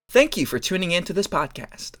Thank you for tuning in to this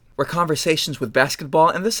podcast, where conversations with basketball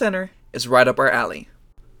in the center is right up our alley.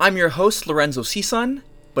 I'm your host, Lorenzo Cison,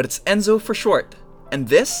 but it's Enzo for short, and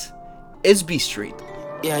this is B Street.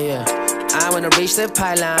 Yeah. I wanna reach the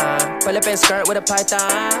pylon. Pull up in skirt with a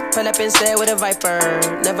python. Pull up instead with a viper.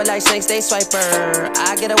 Never like snakes, they swiper.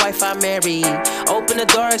 I get a wife, I'm married. Open the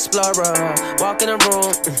door, explorer. Walk in the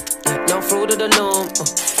room. No fruit of the loom.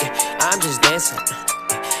 I'm just dancing.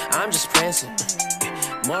 I'm just prancing.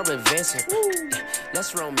 More advancing.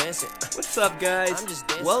 Let's romance it. What's up, guys? I'm just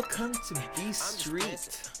dancing. Welcome to B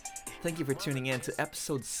Street. Thank you for tuning in to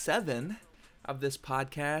episode 7 of this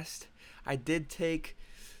podcast. I did take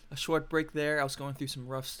a short break there. I was going through some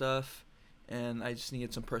rough stuff, and I just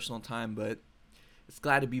needed some personal time, but it's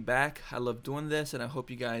glad to be back. I love doing this, and I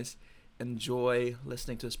hope you guys enjoy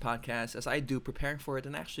listening to this podcast as I do, preparing for it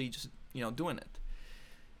and actually just, doing it.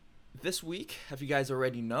 This week, if you guys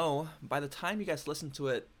already know, by the time you guys listen to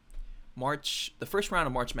it, the first round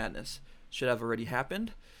of March Madness should have already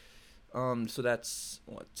happened. So that's,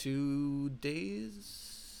 2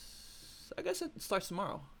 days? I guess it starts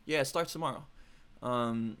tomorrow. Yeah, it starts tomorrow.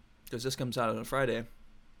 Because this comes out on a Friday.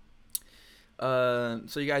 So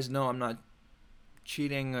you guys know I'm not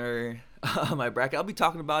cheating or on my bracket. I'll be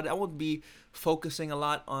talking about it. I won't be focusing a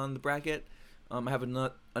lot on the bracket. I have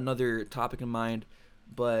another topic in mind,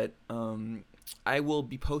 but I will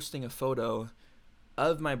be posting a photo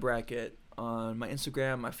of my bracket on my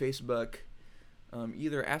Instagram, my Facebook,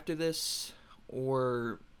 either after this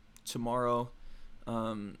or tomorrow,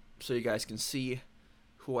 so you guys can see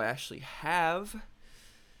who I actually have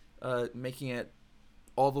making it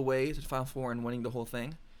all the way to the Final Four and winning the whole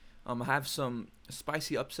thing. I have some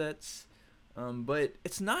spicy upsets, but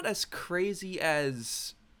it's not as crazy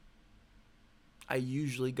as I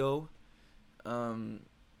usually go. You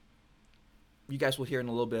guys will hear in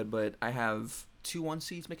a little bit, but I have 2 1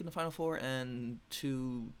 seeds making the Final Four and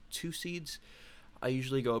 2 2 seeds. I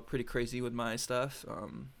usually go pretty crazy with my stuff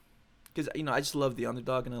because I just love the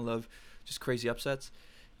underdog and I love just crazy upsets.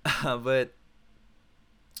 But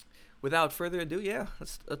without further ado,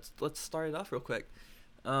 let's start it off real quick.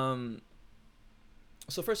 So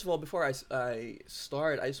first of all, before I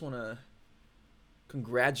start, I just want to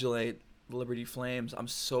congratulate the Liberty Flames. I'm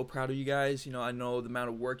so proud of you guys. I know the amount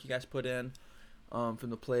of work you guys put in, from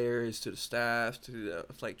the players to the staff to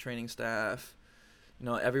the flight training staff.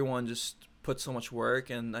 Everyone just put so much work,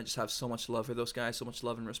 and I just have so much love for those guys, so much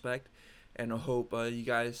love and respect, and I hope you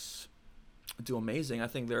guys do amazing. I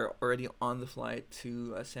think they're already on the flight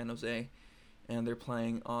to San Jose, and they're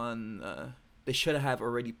playing on. They should have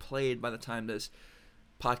already played by the time this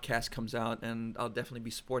podcast comes out, and I'll definitely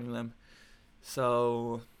be supporting them.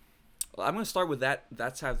 So I'm going to start with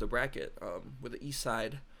that side of the bracket, with the East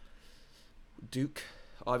side. Duke,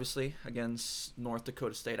 obviously, against North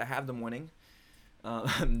Dakota State. I have them winning.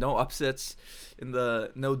 No upsets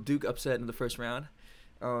no Duke upset in the first round.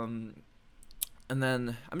 And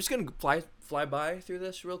then I'm just going to fly by through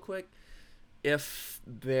this real quick. If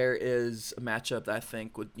there is a matchup that I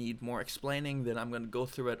think would need more explaining, then I'm going to go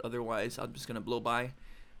through it. Otherwise, I'm just going to blow by.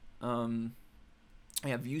 I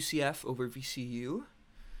have UCF over VCU.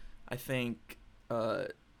 I think,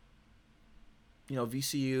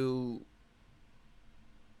 VCU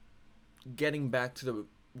getting back to the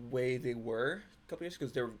way they were a couple years,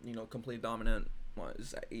 because they were, completely dominant,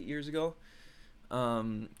 8 years ago?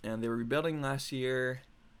 And they were rebuilding last year,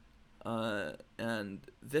 and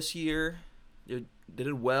this year they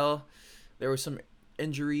did well. There were some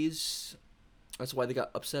injuries. That's why they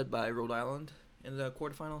got upset by Rhode Island in the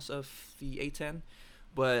quarterfinals of the A-10.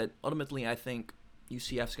 But ultimately, I think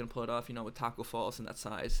UCF's going to pull it off, with Taco Falls and that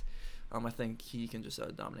size. I think he can just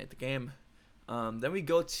dominate the game. Then we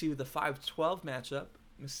go to the 5-12 matchup,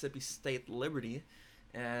 Mississippi State Liberty,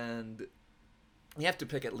 and you have to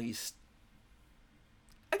pick at least,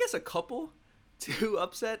 I guess, a couple to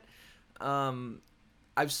upset.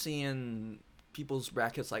 I've seen people's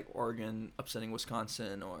brackets like Oregon upsetting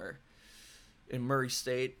Wisconsin, or in Murray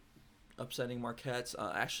State upsetting Marquette.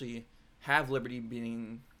 I actually have Liberty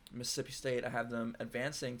beating Mississippi State. I have them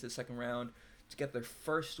advancing to the second round to get their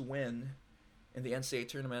first win in the NCAA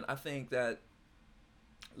tournament. I think that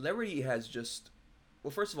Liberty has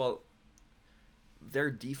first of all, their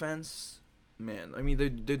defense, man. I mean, they're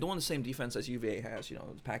doing the same defense as UVA has, the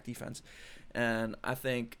pack defense. And I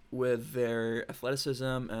think with their athleticism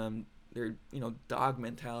and their, dog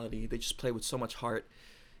mentality, they just play with so much heart.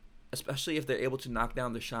 Especially if they're able to knock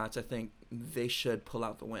down the shots, I think they should pull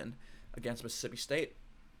out the win against Mississippi State.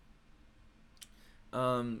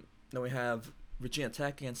 Then we have Virginia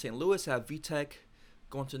Tech and St. Louis. Have VTech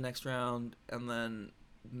going to the next round, and then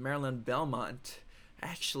Maryland Belmont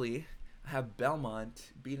Actually, I have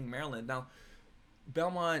Belmont beating Maryland. Now,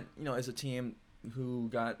 Belmont, is a team who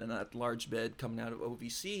got an at-large bid coming out of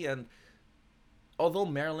OVC, and although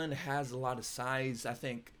Maryland has a lot of size, I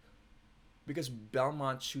think because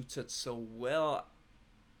Belmont shoots it so well,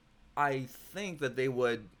 I think that they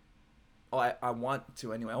would. Oh, I want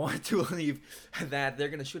to anyway. I want to believe that they're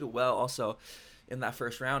gonna shoot it well. Also, in that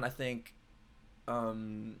first round, I think.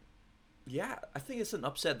 Yeah, I think it's an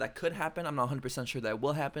upset that could happen. I'm not 100% sure that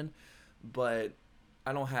will happen, but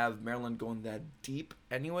I don't have Maryland going that deep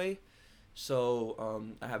anyway.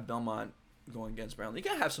 So I have Belmont going against Maryland. You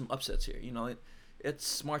gotta have some upsets here.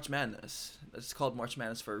 It's March Madness. It's called March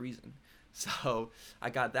Madness for a reason. So I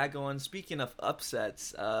got that going. Speaking of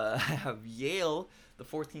upsets, I have Yale, the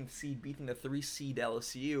 14th seed, beating the 3 seed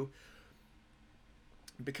LSU.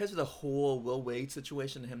 Because of the whole Will Wade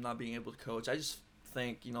situation and him not being able to coach, I just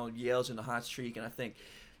think Yale's in a hot streak, and I think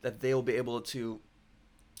that they'll be able to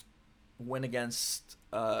win against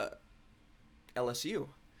LSU.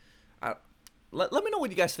 Let me know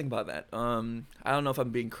what you guys think about that. I don't know if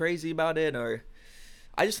I'm being crazy about it, or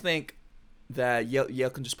I just think that Yale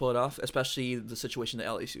can just pull it off, especially the situation that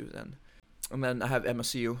LSU is in. And then I have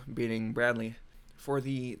MSU beating Bradley for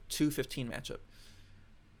the 2-15 matchup.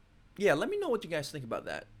 Yeah, let me know what you guys think about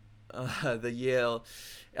that. The Yale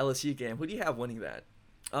LSU game. Who do you have winning that?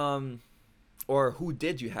 Or who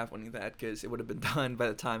did you have winning that? Because it would have been done by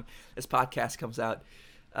the time this podcast comes out.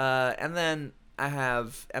 And then I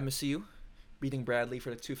have MSU beating Bradley for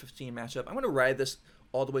the 2-15 matchup. I'm going to ride this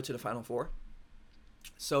all the way to the Final Four.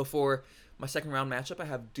 So for my second round matchup, I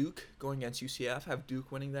have Duke going against UCF. I have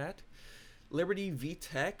Duke winning that. Liberty v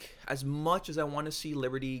Tech. As much as I want to see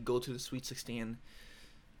Liberty go to the Sweet 16,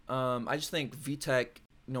 I just think V Tech,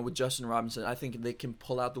 with Justin Robinson, I think they can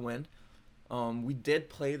pull out the win. We did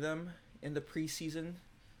play them in the preseason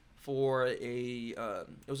for it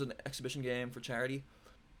was an exhibition game for charity.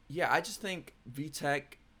 Yeah, I just think V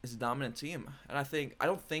Tech is a dominant team, and I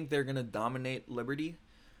don't think they're gonna dominate Liberty.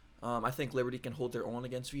 I think Liberty can hold their own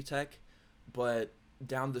against V Tech, but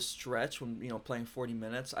down the stretch when playing 40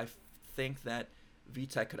 minutes, I think that V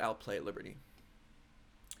Tech could outplay Liberty.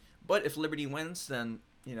 But if Liberty wins, then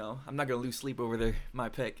I'm not gonna lose sleep over my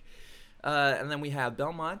pick. And then we have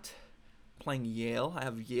Belmont playing Yale. I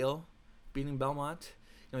have Yale beating Belmont.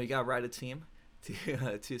 You gotta ride a team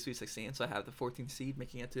to Sweet 16. So I have the 14th seed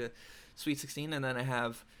making it to Sweet 16, and then I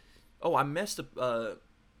have. Oh, I missed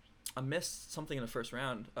something in the first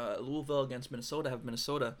round. Louisville against Minnesota. I have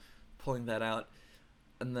Minnesota pulling that out.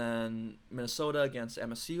 And then Minnesota against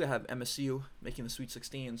MSU. I have MSU making the Sweet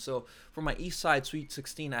 16. So for my East Side Sweet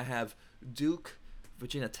 16, I have Duke,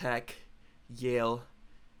 Virginia Tech, Yale,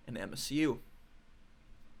 and MSU.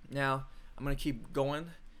 Now, I'm going to keep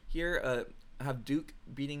going here. I have Duke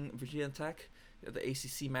beating Virginia Tech. The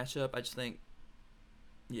ACC matchup, I just think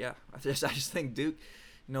Duke,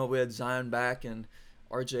 with Zion back and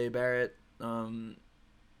RJ Barrett and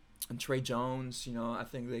Trey Jones, I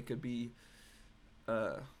think they could be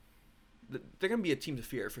they're going to be a team to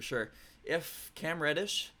fear for sure. If Cam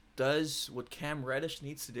Reddish does what Cam Reddish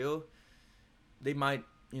needs to do, they might,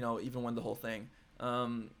 even win the whole thing.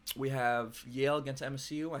 We have Yale against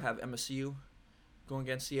MSU. I have MSU going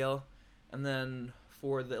against Yale. And then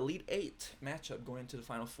for the Elite Eight matchup going into the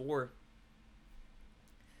Final Four,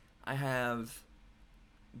 I have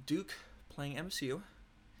Duke playing MSU.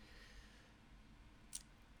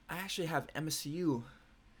 I actually have MSU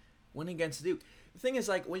winning against Duke. The thing is,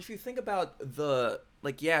 if you think about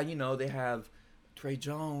they have Trey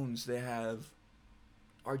Jones, they have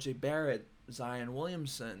RJ Barrett, Zion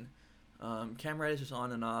Williamson, Cam Reddish is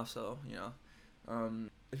on and off, so,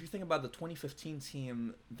 if you think about the 2015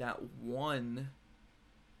 team that won,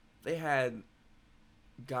 they had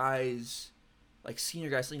guys, senior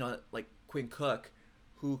guys, like Quinn Cook,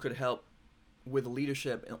 who could help with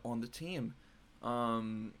leadership on the team.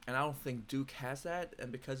 And I don't think Duke has that,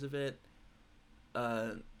 and because of it,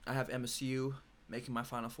 I have MSU making my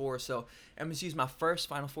Final Four. So MSU is my first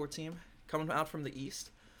Final Four team coming out from the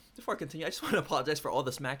East. Before I continue, I just want to apologize for all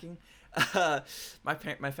the smacking.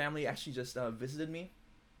 My family actually just visited me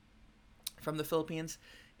from the Philippines,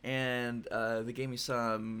 and they gave me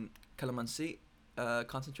some calamansi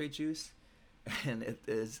concentrate juice, and it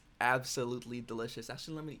is absolutely delicious.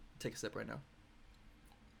 Actually, let me take a sip right now.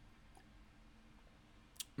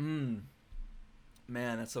 Man,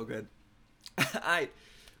 that's so good. Alright,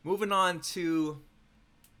 moving on to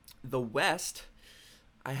the West,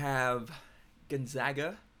 I have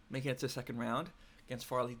Gonzaga making it to the second round against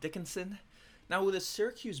Farley Dickinson. Now with a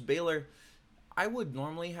Syracuse-Baylor, I would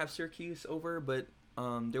normally have Syracuse over, but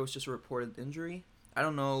there was just a reported injury. I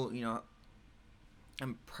don't know,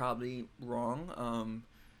 I'm probably wrong.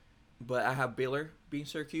 But I have Baylor beating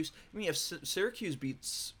Syracuse. I mean, if Syracuse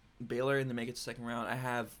beats Baylor and they make it to the second round, I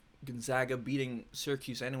have Gonzaga beating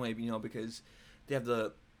Syracuse anyway, because they have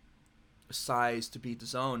the size to beat the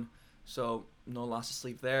zone. So no loss of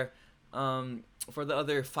sleep there. For the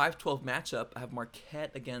other 5-12 matchup, I have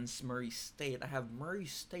Marquette against Murray State. I have Murray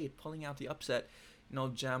State pulling out the upset.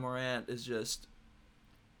 Ja Morant is just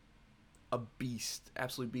a beast,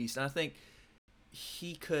 absolute beast. And I think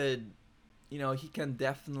he could, he can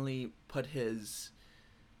definitely put his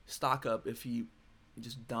stock up if he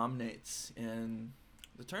just dominates in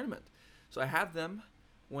the tournament. So I have them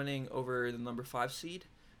winning over the number 5 seed.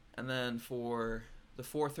 And then for the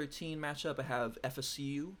 4-13 matchup, I have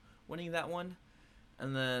FSU winning that one.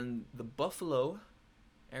 And then the Buffalo,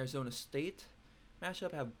 Arizona State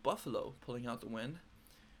matchup, I have Buffalo pulling out the win.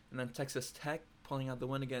 And then Texas Tech pulling out the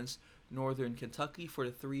win against Northern Kentucky for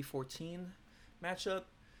the 3-14 matchup.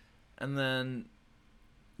 And then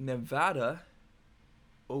Nevada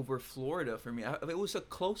over Florida for me. It was a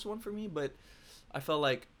close one for me, but I felt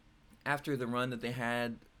like after the run that they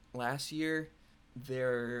had last year,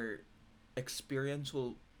 their experience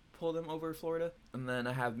will pull them over Florida. And then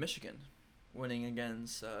I have Michigan winning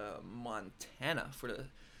against Montana for the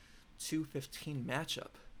 2-15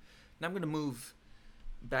 matchup. Now I'm going to move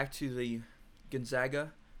back to the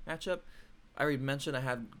Gonzaga matchup. I already mentioned I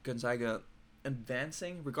have Gonzaga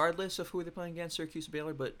advancing regardless of who they're playing against, Syracuse or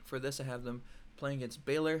Baylor, but for this I have them playing against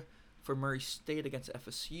Baylor. For Murray State against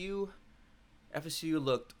FSU. FSU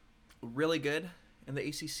looked really good in the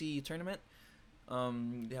ACC tournament.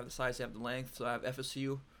 They have the size, they have the length, so I have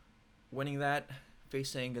FSU winning that,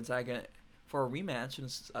 facing Gonzaga for a rematch in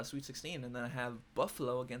Sweet 16, and then I have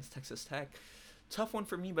Buffalo against Texas Tech. Tough one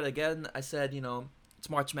for me, but again, I said, it's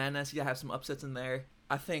March Madness, you gotta have some upsets in there.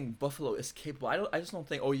 I think Buffalo is capable. I just don't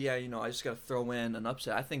think, I just gotta throw in an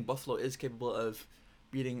upset. I think Buffalo is capable of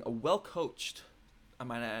beating a well-coached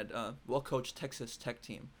Texas Tech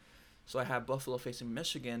team. So I have Buffalo facing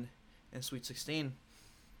Michigan in Sweet 16.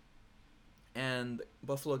 And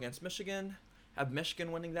Buffalo against Michigan. I have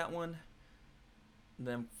Michigan winning that one. And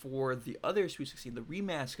then for the other Sweet 16, the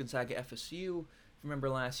rematch, Gonzaga FSU. Remember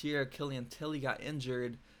last year, Killian Tilly got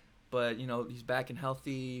injured, but he's back and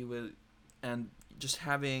healthy and just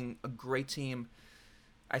having a great team.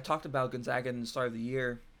 I talked about Gonzaga in the start of the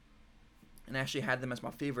year, and actually had them as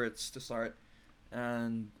my favorites to start,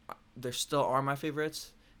 and they still are my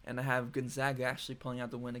favorites. And I have Gonzaga actually pulling out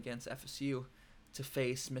the win against FSU to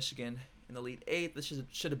face Michigan in the Elite Eight. This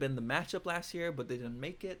should have been the matchup last year, but they didn't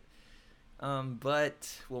make it.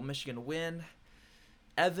 But will Michigan win?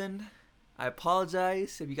 Evan, I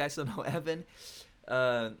apologize if you guys don't know Evan.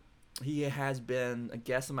 He has been a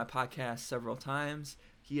guest on my podcast several times.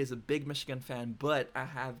 He is a big Michigan fan, but I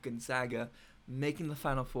have Gonzaga making the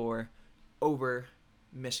Final Four over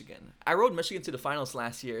Michigan. I rode Michigan to the finals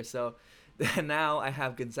last year, so now I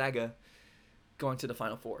have Gonzaga going to the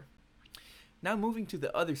Final Four. Now moving to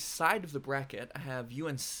the other side of the bracket, I have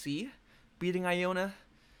UNC beating Iona.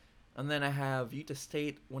 And then I have Utah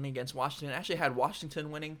State winning against Washington. I actually had Washington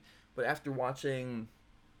winning, but after watching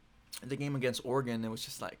the game against Oregon, it was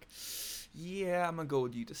just like, yeah, I'm going to go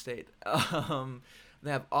with Utah State. They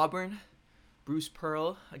have Auburn, Bruce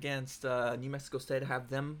Pearl against New Mexico State. I have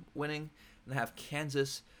them winning. And I have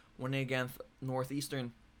Kansas winning against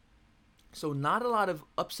Northeastern. So not a lot of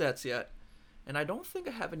upsets yet. And I don't think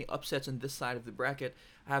I have any upsets on this side of the bracket.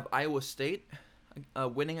 I have Iowa State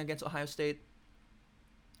winning against Ohio State.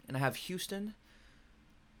 And I have Houston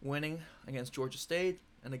winning against Georgia State.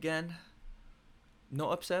 And again, no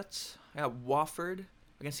upsets. I got Wofford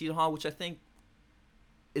against Seton Hall, which I think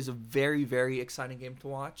is a very, very exciting game to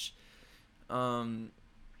watch. But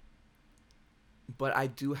I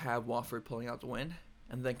do have Wofford pulling out the win.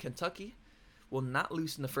 And then Kentucky will not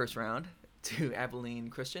lose in the first round to Abilene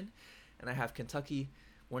Christian. And I have Kentucky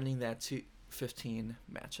winning that 2-15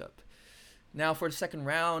 matchup. Now for the second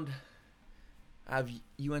round, I have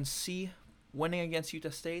UNC winning against Utah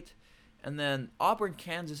State. And then Auburn,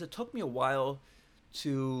 Kansas. It took me a while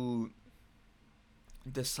to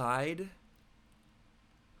decide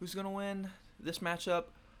who's going to win this matchup.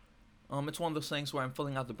 It's one of those things where I'm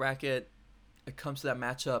filling out the bracket. It comes to that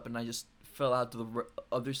matchup, and I just fill out the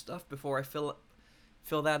other stuff before I fill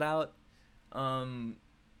that out.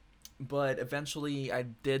 But eventually I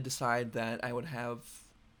did decide that I would have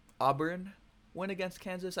Auburn win against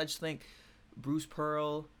Kansas. I just think Bruce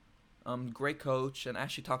Pearl, great coach, and I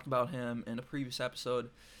actually talked about him in a previous episode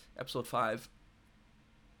 5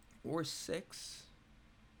 or 6.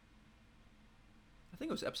 I think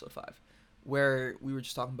it was episode 5, where we were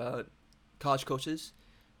just talking about college coaches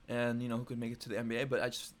and who could make it to the NBA. But I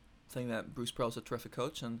just think that Bruce Pearl is a terrific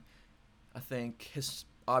coach, and I think his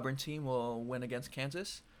Auburn team will win against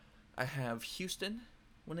Kansas. I have Houston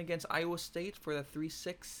win against Iowa State for the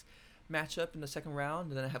 3-6 matchup in the second round,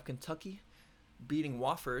 and then I have Kentucky beating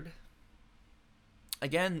Wofford.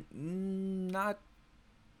 Again, not.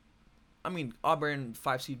 I mean, Auburn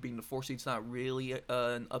 5 seed being the 4 seed is not really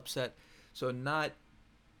an upset, so not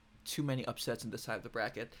too many upsets in this side of the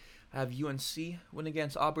bracket. I have UNC win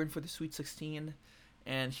against Auburn for the Sweet 16,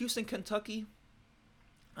 and Houston, Kentucky.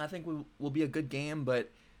 I think will be a good game,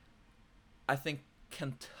 but I think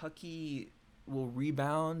Kentucky will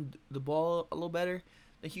rebound the ball a little better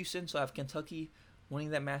than Houston, so I have Kentucky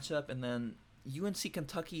winning that matchup, and then UNC,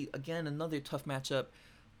 Kentucky, again, another tough matchup,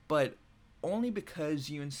 but only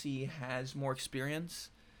because UNC has more experience.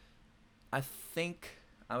 I think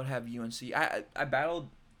I would have UNC. I battled,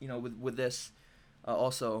 with this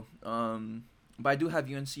also, but I do have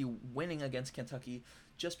UNC winning against Kentucky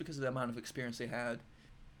just because of the amount of experience they had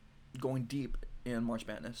going deep in March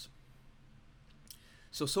Madness.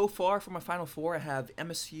 So far for my Final Four, I have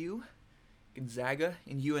MSU, Gonzaga,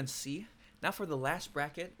 and UNC. Now for the last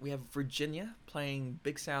bracket, we have Virginia playing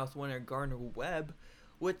Big South winner Gardner-Webb,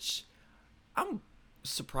 which I'm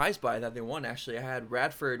surprised by that they won, actually. I had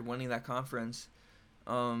Radford winning that conference.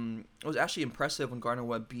 It was actually impressive when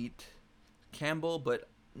Gardner-Webb beat Campbell, but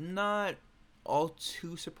not all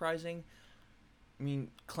too surprising. I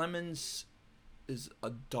mean, Clemens is a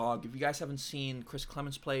dog. If you guys haven't seen Chris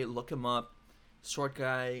Clemens play, look him up. Short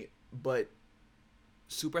guy, but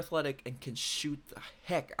super athletic and can shoot the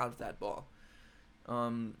heck out of that ball.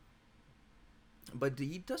 But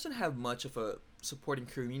he doesn't have much of a supporting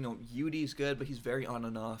crew. UD's good, but he's very on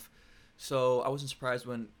and off. So I wasn't surprised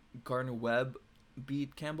when Gardner-Webb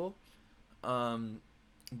beat Campbell. But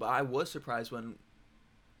I was surprised when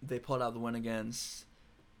they pulled out the win against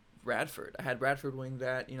Radford. I had Radford winning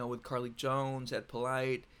that, with Carly Jones, Ed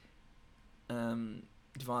Polite,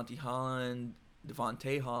 Devontae Holland,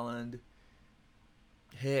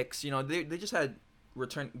 Hicks. They just had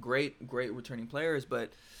great returning players,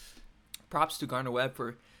 but props to Gardner-Webb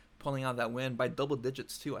for pulling out that win by double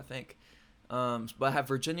digits too, I think. But I have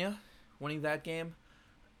Virginia winning that game,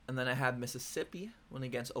 and then I have Mississippi winning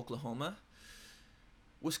against Oklahoma.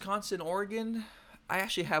 Wisconsin, Oregon. I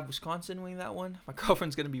actually have Wisconsin winning that one. My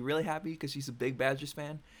girlfriend's gonna be really happy because she's a big Badgers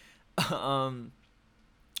fan.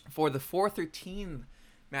 For the 4-13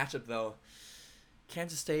 matchup though,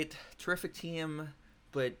 Kansas State, terrific team,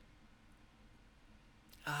 but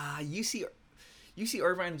UC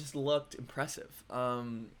Irvine just looked impressive.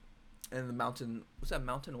 And the Mountain, was that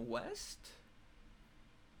Mountain West?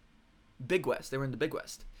 Big West. They were in the Big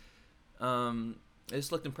West. It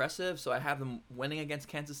just looked impressive, so I have them winning against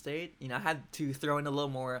Kansas State. I had to throw in a little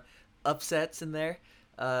more upsets in there.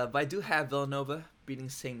 But I do have Villanova beating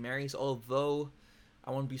St. Mary's, although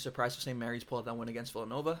I wouldn't be surprised if St. Mary's pulled out that win against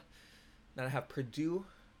Villanova. Then I have Purdue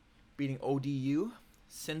beating ODU,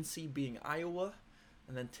 Cincy beating Iowa,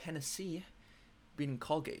 and then Tennessee beating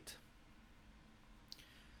Colgate.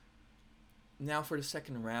 Now for the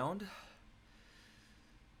second round.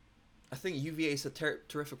 I think UVA is a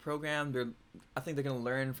terrific program. I think they're going to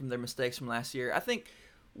learn from their mistakes from last year. I think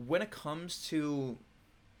when it comes to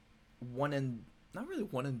not really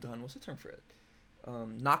one and done, what's the term for it?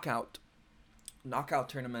 Knockout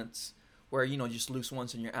tournaments where, just lose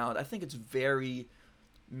once and you're out. I think it's very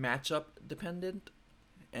matchup dependent,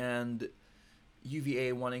 and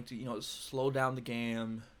UVA wanting to, slow down the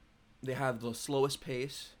game. They have the slowest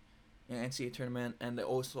pace in NCAA tournament, and they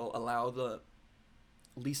also allow the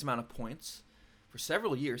least amount of points for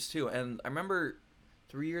several years too. And I remember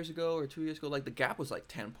 3 years ago or 2 years ago, the gap was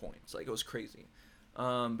 10 points. It was crazy.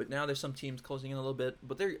 But now there's some teams closing in a little bit,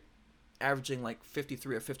 but they're averaging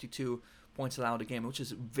 53 or 52 points allowed a game, which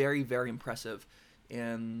is very, very impressive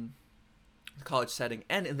in the college setting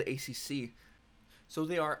and in the ACC. So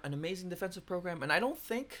they are an amazing defensive program, and I don't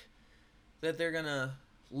think that they're going to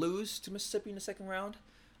lose to Mississippi in the second round.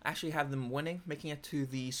 I actually have them winning, making it to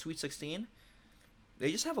the Sweet 16.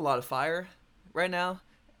 They just have a lot of fire right now,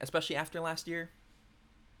 especially after last year.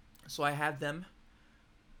 So I have them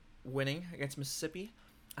winning against Mississippi.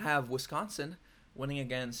 I have Wisconsin winning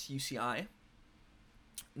against UCI.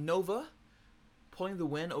 Nova pulling the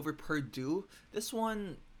win over Purdue. This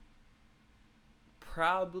one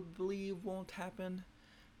probably won't happen.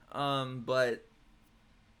 But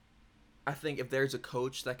I think if there's a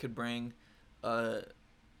coach that could bring a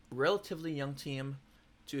relatively young team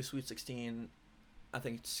to a Sweet 16, I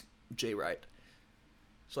think it's Jay Wright.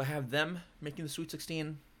 So I have them making the Sweet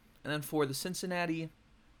 16. And then for the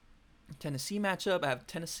Cincinnati-Tennessee matchup, I have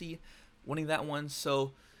Tennessee winning that one.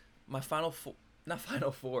 So my final four, not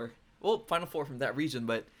final four, well, final four from that region,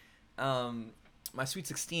 but my Sweet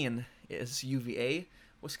 16 is UVA,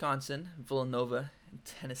 Wisconsin, Villanova, and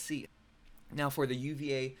Tennessee. Now for the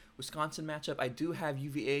UVA Wisconsin matchup, I do have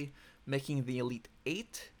UVA making the Elite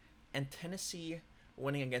Eight, and Tennessee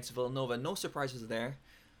winning against Villanova. No surprises there.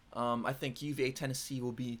 I think UVA Tennessee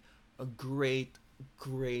will be a great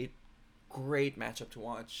matchup to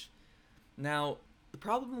watch. Now, the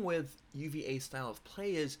problem with UVA's style of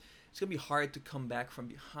play is it's going to be hard to come back from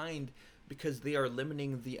behind because they are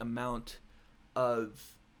limiting the amount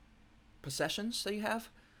of possessions that you have.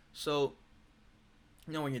 So,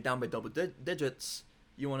 when you're down by double digits,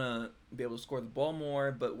 you want to be able to score the ball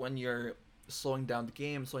more, but when you're slowing down the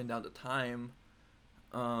game, slowing down the time,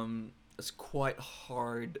 it's quite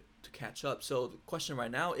hard to catch up. So the question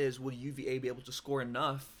right now is, will UVA be able to score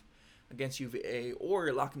enough against UVA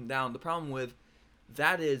or lock them down? The problem with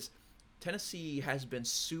that is Tennessee has been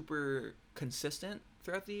super consistent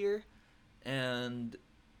throughout the year, and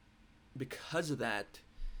because of that,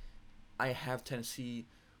 I have Tennessee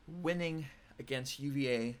winning against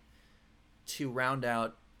UVA to round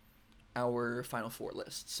out our Final Four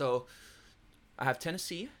list. So I have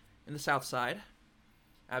Tennessee in the South Side,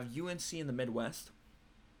 I have UNC in the Midwest,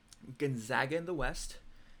 Gonzaga in the West,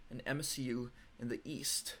 and MSU in the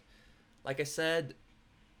East. Like I said,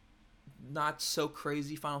 not so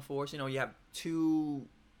crazy Final Fours. You have two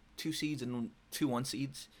seeds and 2 1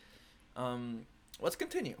 seeds. Let's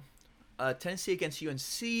continue. Tennessee against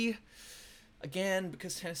UNC. Again,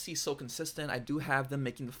 because Tennessee is so consistent, I do have them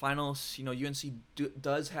making the finals. UNC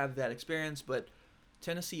does have that experience, but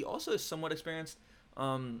Tennessee also is somewhat experienced.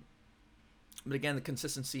 But again, the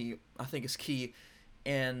consistency, I think, is key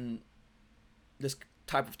in this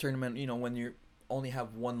type of tournament, when you only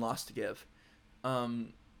have one loss to give.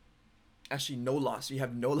 Actually, no loss. You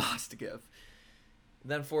have no loss to give.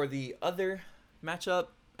 Then for the other matchup,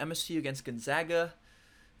 MSU against Gonzaga,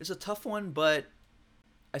 it's a tough one, but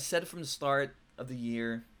I said it from the start of the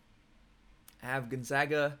year, I have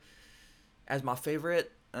Gonzaga as my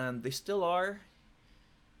favorite, and they still are.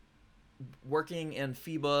 Working in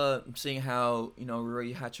FIBA, I'm seeing how,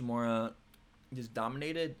 Rui Hachimura just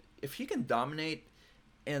dominated. If he can dominate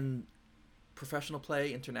in professional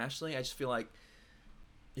play internationally, I just feel like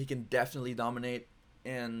he can definitely dominate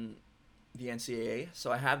in the NCAA.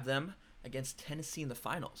 So I have them against Tennessee in the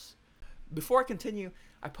finals. Before I continue,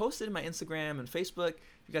 I posted in my Instagram and Facebook.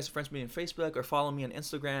 If you guys are friends with me on Facebook or follow me on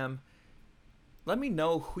Instagram, let me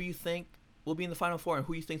know who you think will be in the Final Four and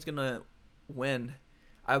who you think is going to win.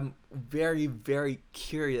 I'm very, very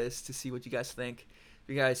curious to see what you guys think. If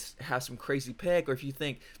you guys have some crazy pick, or if you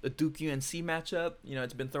think the Duke UNC matchup,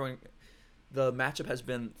 the matchup has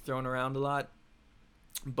been thrown around a lot,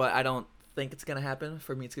 but I don't think it's going to happen.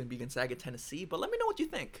 For me, it's going to be Gonzaga, Tennessee, but let me know what you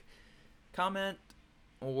think. Comment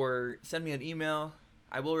or send me an email.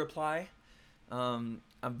 I will reply. I'm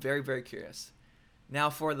very, very curious.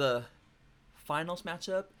 Now for the finals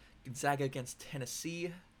matchup, Gonzaga against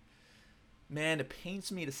Tennessee. Man, it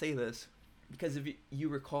pains me to say this, because if you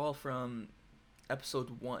recall from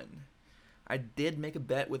episode 1, I did make a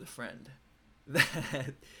bet with a friend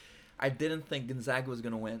that I didn't think Gonzaga was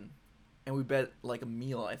going to win. And we bet like a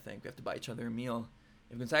meal, I think. We have to buy each other a meal.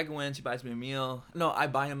 If Gonzaga wins, he buys me a meal. No, I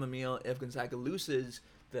buy him a meal. If Gonzaga loses,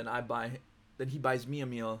 then he buys me a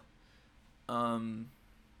meal.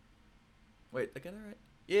 Wait, did I get that right?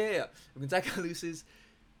 Yeah. If Gonzaga loses,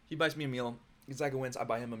 he buys me a meal. Gonzaga wins, I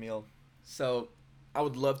buy him a meal. So I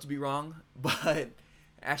would love to be wrong, but I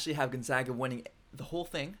actually have Gonzaga winning the whole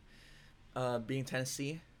thing, being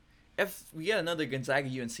Tennessee. If we get another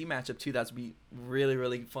Gonzaga-UNC matchup too, that would be really,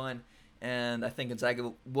 really fun. And I think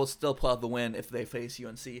Gonzaga will still pull out the win if they face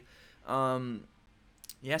UNC.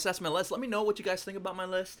 Yes, that's my list. Let me know what you guys think about my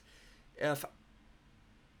list. If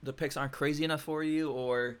the picks aren't crazy enough for you,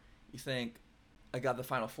 or you think I got the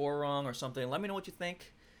Final Four wrong or something, let me know what you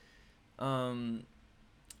think.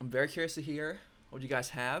 I'm very curious to hear what you guys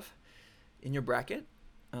have in your bracket,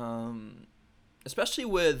 especially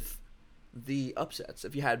with the upsets.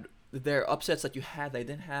 If there are upsets that you had that I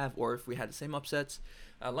didn't have, or if we had the same upsets,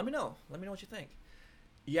 let me know. Let me know what you think.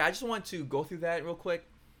 Yeah, I just want to go through that real quick.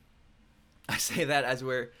 I say that as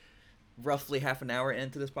we're roughly half an hour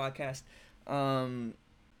into this podcast.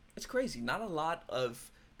 It's crazy. Not a lot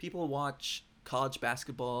of people watch college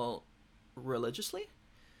basketball religiously.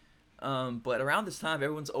 But around this time,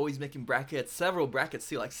 everyone's always making brackets, several brackets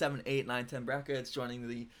too, like 7, 8, 9, 10 brackets, joining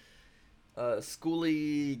the school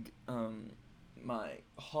league, my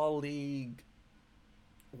hall league,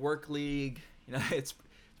 work league. It's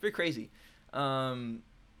pretty crazy. But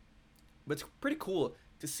it's pretty cool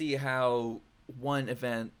to see how one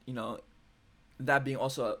event, that being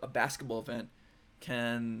also a basketball event,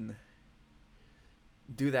 can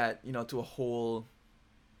do that, to a whole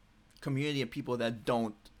community of people that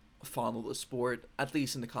don't follow the sport, at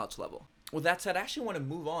least in the college level. With that said, I actually want to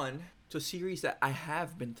move on to a series that I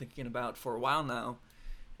have been thinking about for a while now,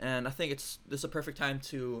 and I think this is a perfect time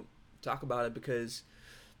to talk about it because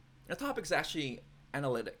the topic is actually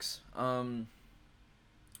analytics.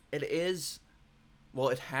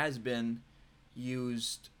 It has been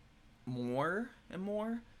used more and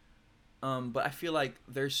more, but I feel like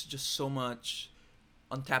there's just so much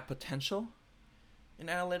untapped potential in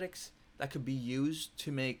analytics that could be used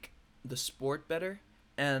to make the sport better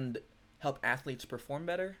and help athletes perform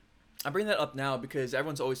better. I bring that up now because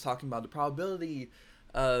everyone's always talking about the probability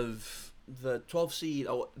of the 12 seed.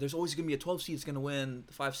 Oh, there's always going to be a 12 seed that's going to win,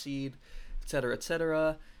 the 5 seed, etc.,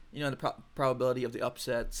 etc. The probability of the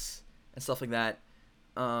upsets and stuff like that.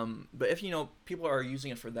 But if, people are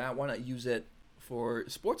using it for that, why not use it for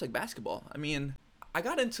sports like basketball? I mean, I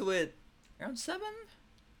got into it around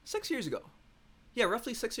 6 years ago. Yeah,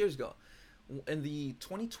 roughly 6 years ago. In the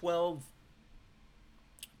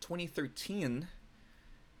 2012-2013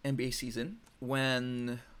 NBA season,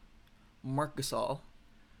 when Marc Gasol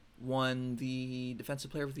won the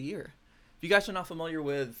Defensive Player of the Year. If you guys are not familiar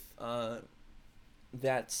with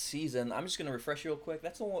that season, I'm just going to refresh you real quick.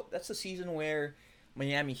 That's the season where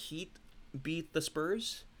Miami Heat beat the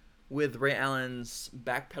Spurs with Ray Allen's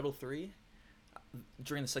backpedal 3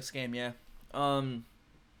 during the 6th game, yeah. LeBron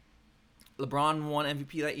won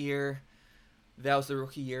MVP that year. That was the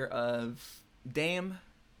rookie year of Dame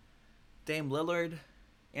Lillard,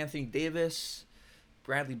 Anthony Davis,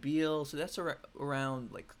 Bradley Beal. So that's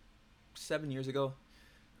around like 7 years ago.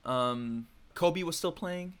 Kobe was still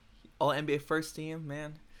playing, all NBA first team,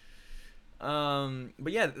 man.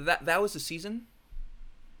 But yeah, that was the season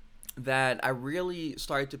that I really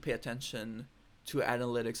started to pay attention to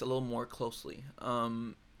analytics a little more closely.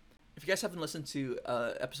 If you guys haven't listened to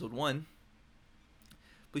episode 1,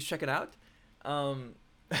 please check it out.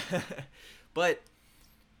 But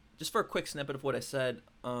just for a quick snippet of what I said,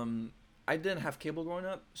 I didn't have cable growing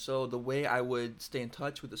up, so the way I would stay in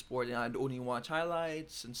touch with the sport, I'd only watch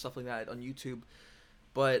highlights and stuff like that on YouTube,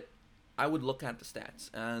 but I would look at the stats,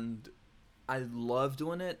 and I love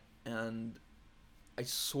doing it, and I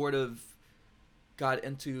sort of got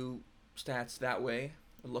into stats that way,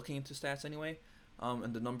 looking into stats anyway,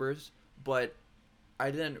 and the numbers, but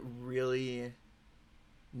I didn't really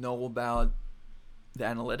know about the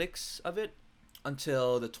analytics of it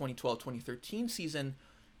until the 2012-2013 season.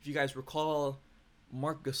 If you guys recall,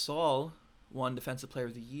 Marc Gasol won Defensive Player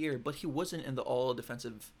of the Year, but he wasn't in the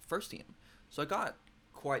all-defensive first team. So I got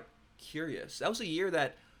quite curious. That was a year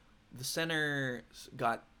that the centers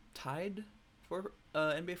got tied for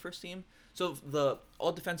NBA first team. So the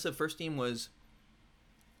all-defensive first team was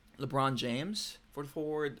LeBron James for the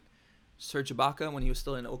forward, Serge Ibaka when he was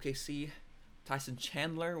still in OKC, Tyson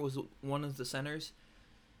Chandler was one of the centers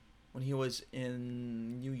when he was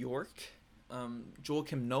in New York.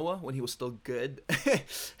 Joakim Noah when he was still good.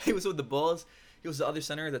 He was with the Bulls. He was the other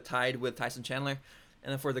center that tied with Tyson Chandler.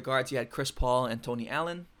 And then for the guards, you had Chris Paul and Tony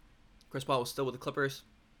Allen. Chris Paul was still with the Clippers.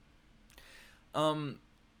 Tyson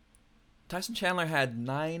Chandler had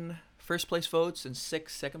 9 first-place votes and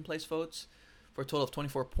 6 second-place votes for a total of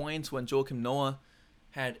 24 points, when Joakim Noah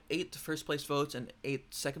had 8 first-place votes and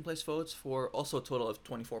 8 second-place votes for also a total of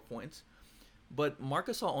 24 points. But Marc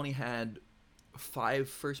Gasol only had 5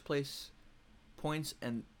 first-place points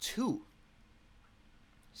and 2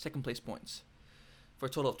 second-place points for a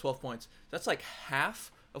total of 12 points. That's like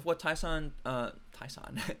half of what Tyson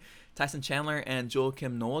Chandler and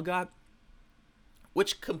Joakim Noah got,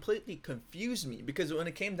 which completely confused me, because when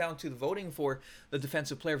it came down to the voting for the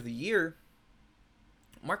Defensive Player of the Year,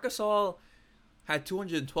 Marc Gasol had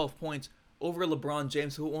 212 points over LeBron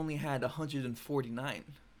James, who only had 149.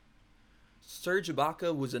 Serge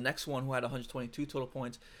Ibaka was the next one, who had 122 total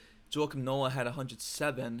points. Joakim Noah had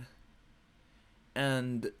 107.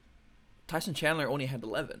 And Tyson Chandler only had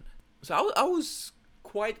 11. So I was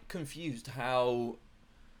quite confused how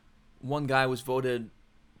one guy was voted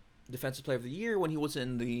Defensive Player of the Year when he was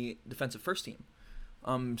in the defensive first team.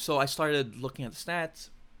 So I started looking at the stats.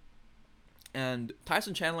 And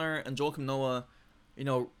Tyson Chandler and Joakim Noah,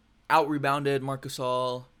 out-rebounded Marc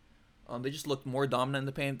Gasol. They just looked more dominant in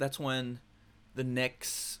the paint. That's when the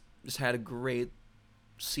Knicks just had a great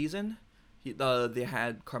season. They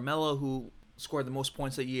had Carmelo, who scored the most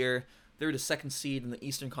points that year. They were the second seed in the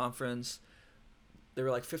Eastern Conference. They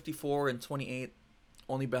were like 54 and 28,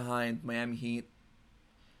 only behind Miami Heat.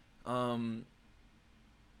 And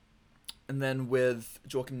And then with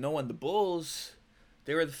Joakim Noah and the Bulls,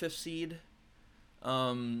 they were the 5th seed,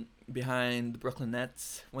 behind the Brooklyn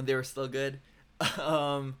Nets when they were still good.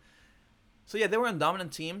 So yeah, they were on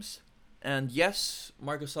dominant teams, and yes,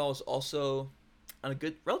 Marc Gasol was also on a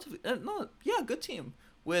good, good team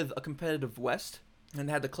with a competitive West. And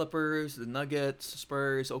they had the Clippers, the Nuggets,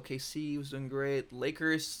 Spurs, OKC was doing great.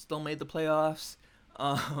 Lakers still made the playoffs.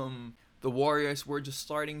 The Warriors were just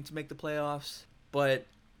starting to make the playoffs, but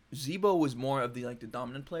Z-Bo was more of the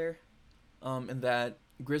dominant player, in that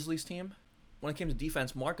Grizzlies team. When it came to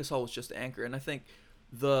defense, Marc Gasol was just the anchor, and I think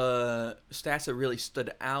the stats that really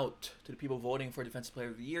stood out to the people voting for Defensive Player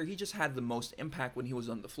of the Year, he just had the most impact when he was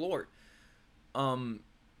on the floor.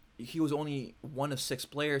 He was only one of 6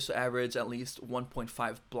 players to average at least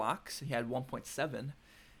 1.5 blocks. He had 1.7,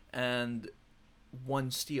 and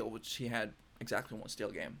 1 steal, which he had exactly 1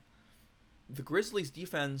 steal game. The Grizzlies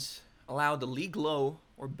defense allowed the league low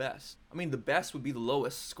or best. I mean, the best would be the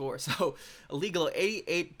lowest score. So a league low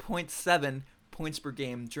 88.7 points per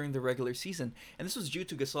game during the regular season. And this was due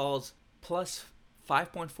to Gasol's plus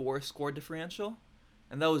 5.4 score differential.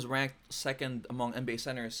 And that was ranked 2nd among NBA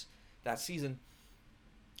centers that season.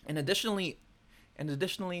 And additionally,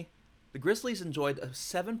 the Grizzlies enjoyed a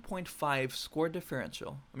 7.5 score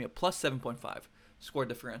differential. I mean, a plus 7.5 score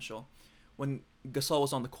differential when Gasol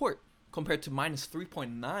was on the court, compared to minus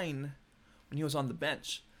 3.9 when he was on the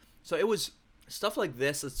bench. So it was stuff like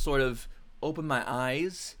this that sort of opened my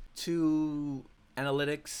eyes to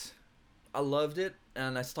analytics. I loved it,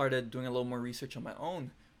 and I started doing a little more research on my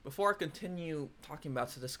own. Before I continue talking about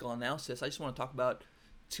statistical analysis, I just want to talk about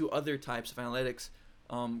 2 other types of analytics.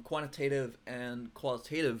 Quantitative and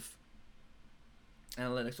qualitative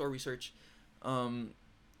analytics or research.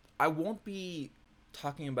 I won't be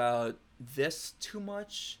talking about this too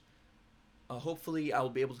much. Hopefully I'll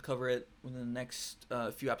be able to cover it within the next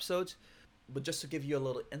few episodes. But just to give you a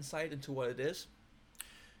little insight into what it is,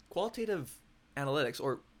 qualitative analytics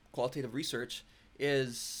or qualitative research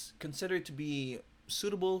is considered to be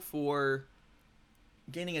suitable for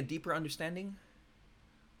gaining a deeper understanding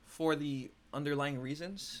for the underlying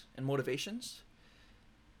reasons and motivations.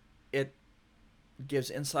 It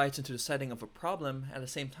gives insights into the setting of a problem. At the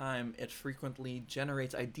same time, it frequently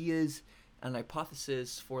generates ideas and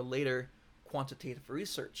hypotheses for later quantitative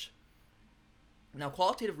research. Now,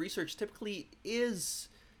 qualitative research typically is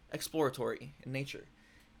exploratory in nature.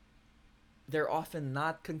 They're often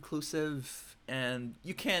not conclusive, and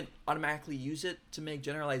you can't automatically use it to make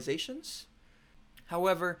generalizations.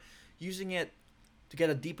 However, using it to get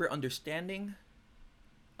a deeper understanding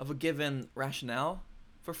of a given rationale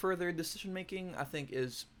for further decision making, I think,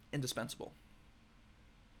 is indispensable.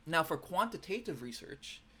 Now, for quantitative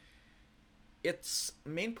research, its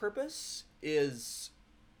main purpose is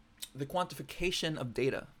the quantification of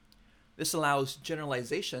data. This allows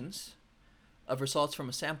generalizations of results from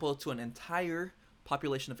a sample to an entire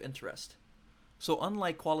population of interest. So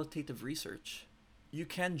unlike qualitative research, you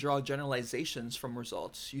can draw generalizations from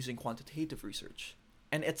results using quantitative research.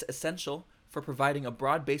 And it's essential for providing a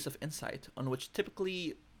broad base of insight on which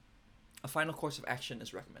typically a final course of action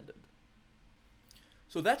is recommended.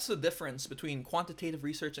 So that's the difference between quantitative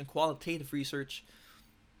research and qualitative research.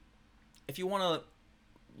 If you want to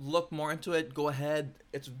look more into it, go ahead.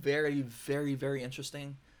 It's very, very, very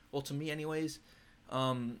interesting. Well, to me anyways.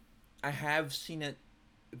 I have seen it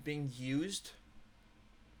being used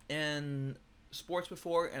in sports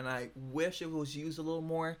before, and I wish it was used a little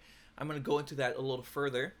more. I'm going to go into that a little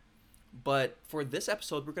further. But for this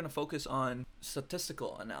episode, we're going to focus on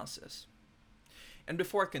statistical analysis. And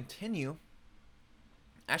before I continue,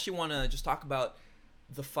 I actually want to just talk about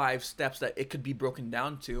the 5 steps that it could be broken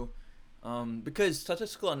down to, because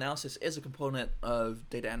statistical analysis is a component of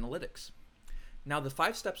data analytics. Now, the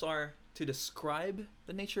 5 steps are to describe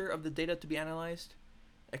the nature of the data to be analyzed,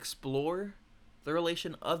 explore the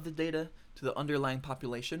relation of the data to the underlying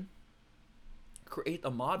population, create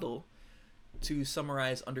a model to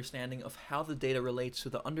summarize understanding of how the data relates to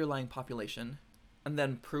the underlying population, and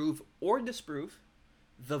then prove or disprove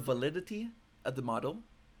the validity of the model,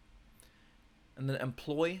 and then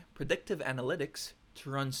employ predictive analytics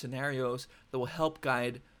to run scenarios that will help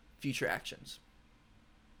guide future actions.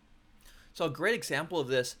 So a great example of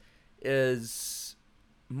this is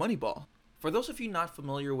Moneyball. For those of you not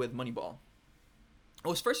familiar with Moneyball, it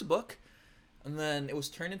was first a book, and then it was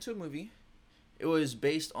turned into a movie. It was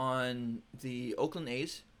based on the Oakland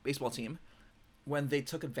A's baseball team when they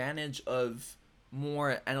took advantage of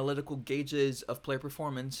more analytical gauges of player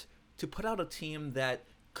performance to put out a team that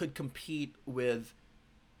could compete with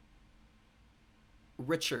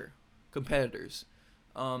richer competitors.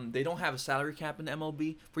 They don't have a salary cap in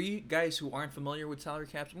MLB. For you guys who aren't familiar with salary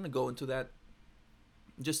caps, I'm going to go into that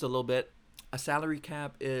just a little bit. A salary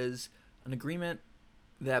cap is an agreement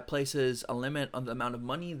that places a limit on the amount of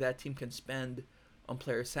money that team can spend on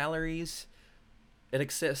player salaries. It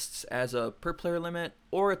exists as a per player limit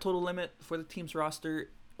or a total limit for the team's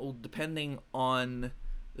roster, depending on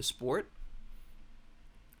the sport.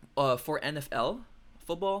 For NFL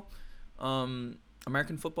football,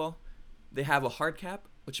 American football, they have a hard cap,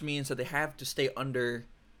 which means that they have to stay under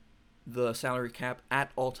the salary cap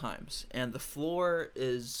at all times. And the floor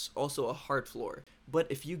is also a hard floor. But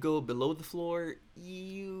if you go below the floor,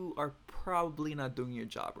 you are probably not doing your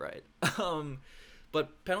job right.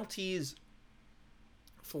 But penalties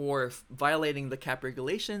for violating the cap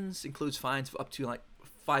regulations includes fines of up to like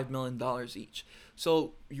 $5 million each.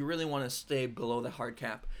 So you really want to stay below the hard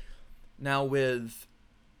cap. Now with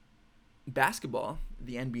basketball,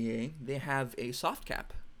 the NBA, they have a soft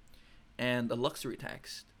cap and a luxury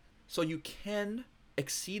tax. So you can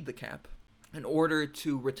exceed the cap in order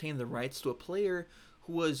to retain the rights to a player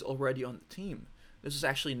who was already on the team. This is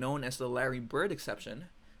actually known as the Larry Bird exception.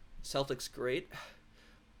 Celtics great,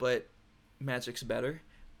 but Magic's better.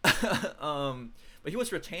 But he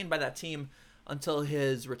was retained by that team until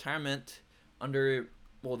his retirement under,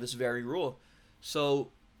 this very rule.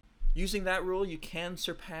 So using that rule, you can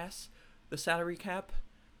surpass the salary cap,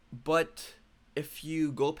 but if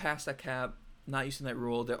you go past that cap, not using that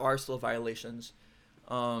rule, there are still violations,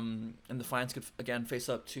 and the fines could again face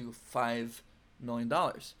up to $5 million.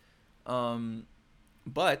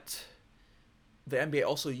 But the NBA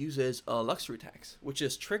also uses a luxury tax, which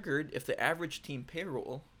is triggered if the average team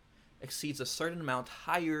payroll exceeds a certain amount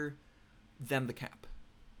higher than the cap.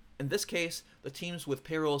 In this case, the teams with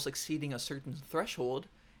payrolls exceeding a certain threshold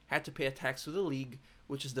had to pay a tax to the league,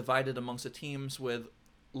 which is divided amongst the teams with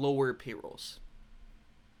lower payrolls.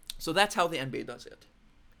 So that's how the NBA does it.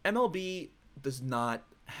 MLB does not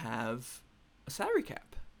have a salary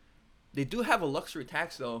cap. They do have a luxury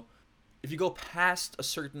tax, though. If you go past a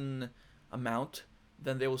certain amount,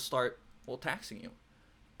 then they will start taxing you.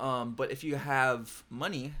 But if you have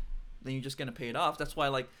money, then you're just gonna pay it off. That's why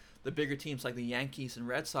like the bigger teams like the Yankees and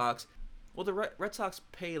Red Sox, the Red Sox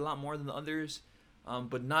pay a lot more than the others,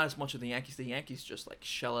 but not as much as the Yankees. The Yankees just like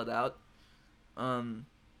shell it out.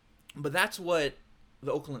 But that's what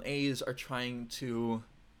the Oakland A's are trying to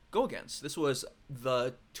go against. This was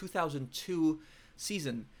the 2002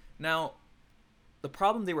 season. Now, the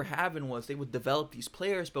problem they were having was they would develop these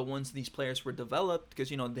players, but once these players were developed, because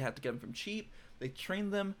they had to get them from cheap, they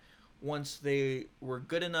trained them. Once they were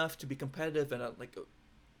good enough to be competitive and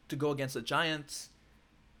to go against the Giants,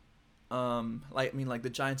 like the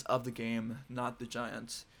Giants of the game, not the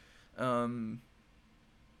Giants. The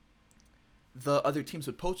other teams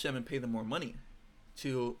would poach them and pay them more money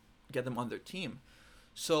to get them on their team.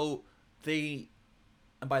 So they,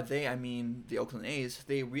 and by they I mean the Oakland A's,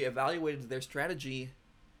 they reevaluated their strategy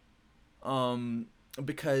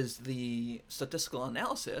because the statistical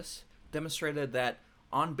analysis demonstrated that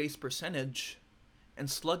on-base percentage and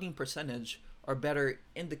slugging percentage are better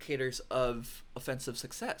indicators of offensive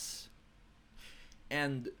success.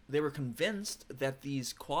 And they were convinced that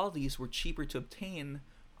these qualities were cheaper to obtain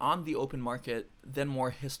on the open market than more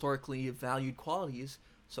historically valued qualities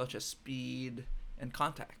such as speed and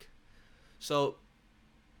contact. So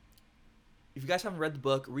if you guys haven't read the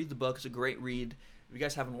book, read the book. It's a great read. If you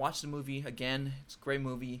guys haven't watched the movie, again, it's a great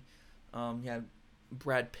movie. You have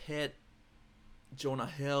Brad Pitt, Jonah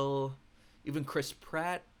Hill, even Chris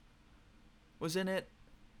Pratt was in it.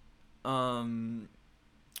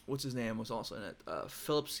 What's his name was also in it?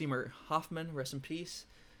 Philip Seymour Hoffman, rest in peace.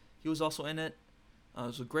 He was also in it. It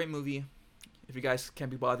was a great movie. If you guys can't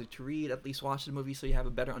be bothered to read, at least watch the movie so you have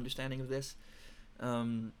a better understanding of this.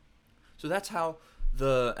 So that's how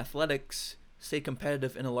the Athletics stay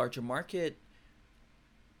competitive in a larger market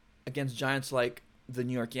against giants like the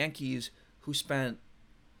New York Yankees, who spent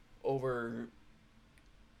over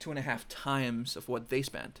 2.5 times of what they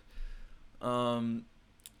spent. And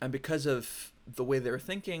because of the way they were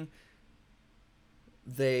thinking,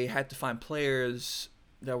 they had to find players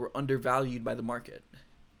that were undervalued by the market.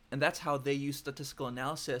 And that's how they use statistical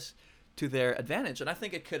analysis to their advantage. And I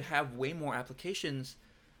think it could have way more applications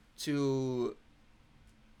to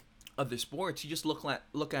other sports. You just look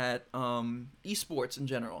at esports in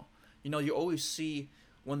general. You always see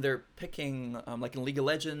when they're picking, like in League of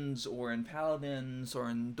Legends or in Paladins or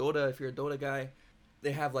in Dota, if you're a Dota guy,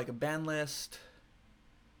 they have like a ban list,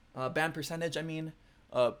 ban percentage,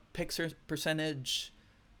 pick percentage.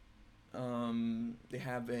 They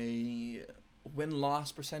have a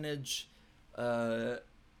win-loss percentage,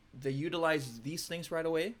 they utilize these things right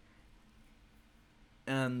away.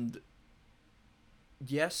 And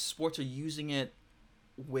yes, sports are using it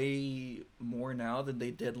way more now than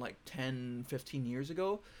they did like 10, 15 years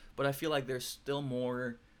ago, but I feel like there's still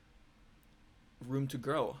more room to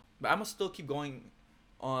grow. But I'm gonna still keep going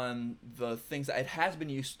on the things that it has been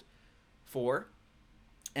used for,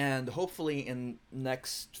 and hopefully in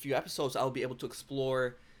next few episodes I'll be able to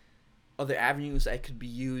explore other avenues that could be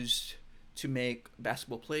used to make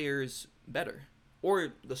basketball players better,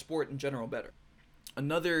 or the sport in general better.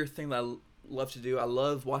 Another thing that I love to do, I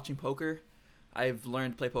love watching poker. I've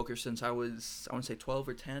learned to play poker since I was, I want to say 12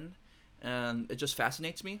 or 10, and it just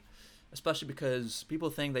fascinates me, especially because people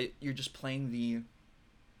think that you're just playing the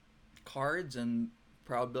cards and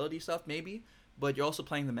probability stuff, maybe, but you're also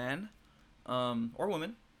playing the man, or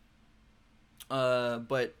woman.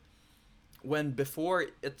 But when before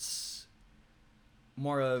it's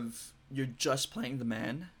more of you're just playing the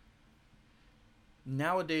man.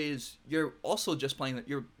 Nowadays, you're also just playing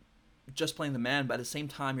the man, but at the same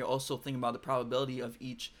time, you're also thinking about the probability of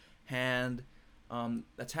each hand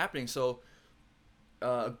that's happening. So,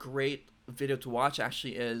 a great video to watch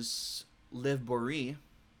actually is Liv Boeree,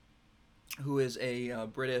 who is a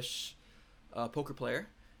British poker player,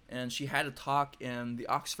 and she had a talk in the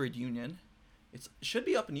Oxford Union. It should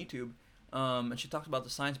be up on YouTube, and she talked about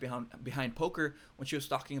the science behind poker when she was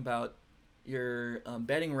talking about your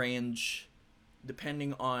betting range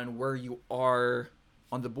depending on where you are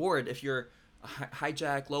on the board. If you're a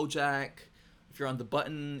hijack, low jack, if you're on the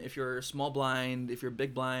button, if you're small blind, if you're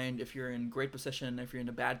big blind, if you're in great position, if you're in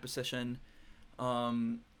a bad position,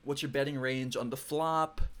 what's your betting range on the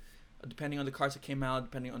flop, depending on the cards that came out,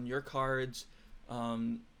 depending on your cards.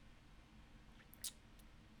 Daniel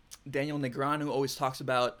Negreanu always talks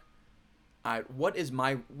about what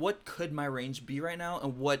could my range be right now,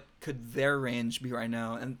 and what could their range be right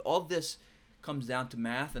now, and all this comes down to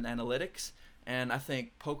math and analytics. And I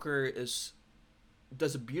think poker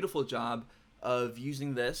does a beautiful job of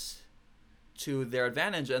using this to their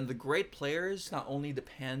advantage. And the great players not only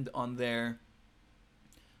depend on their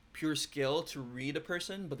pure skill to read a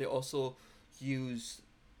person, but they also use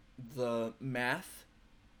the math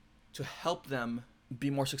to help them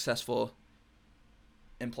be more successful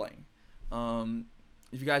in playing.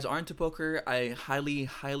 If you guys aren't into poker, I highly,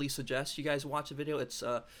 highly suggest you guys watch a video. It's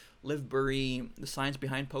Liv Boeree, The Science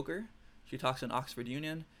Behind Poker. She talks in Oxford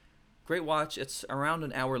Union. Great watch. It's around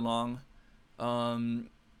an hour long.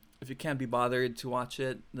 If you can't be bothered to watch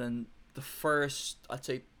it, then the first, I'd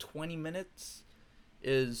say 20 minutes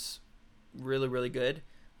is really, really good.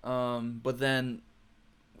 But then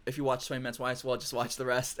if you watch 20 minutes, might as well just watch the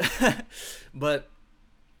rest. But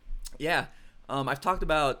yeah, I've talked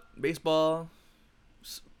about baseball,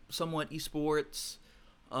 somewhat esports,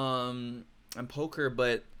 and poker,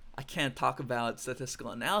 but I can't talk about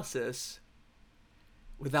statistical analysis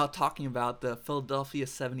without talking about the Philadelphia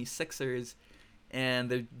 76ers and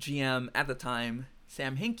their GM at the time,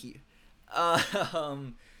 Sam Hinkie.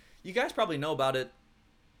 You guys probably know about it.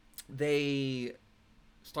 They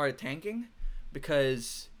started tanking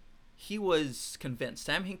because Sam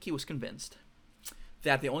Hinkie was convinced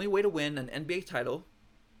that the only way to win an NBA title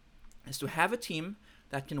is to have a team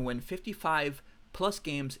that can win 55 plus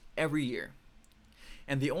games every year.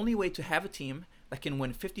 And the only way to have a team that can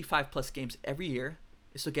win 55 plus games every year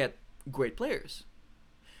is to get great players.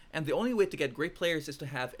 And the only way to get great players is to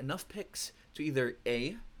have enough picks to either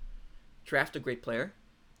A, draft a great player,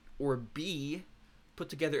 or B, put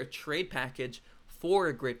together a trade package for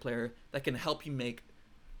a great player that can help you make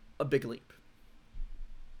a big leap.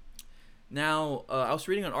 Now, I was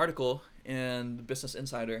reading an article in the Business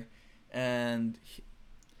Insider, and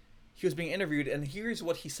he was being interviewed, and here's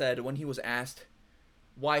what he said when he was asked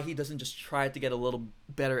why he doesn't just try to get a little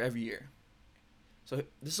better every year. So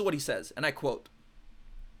this is what he says, and I quote,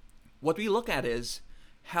 "What we look at is,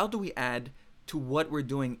 how do we add to what we're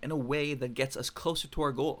doing in a way that gets us closer to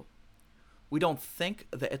our goal? We don't think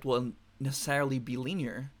that it will necessarily be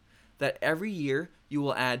linear, that every year you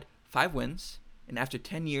will add 5 wins, and after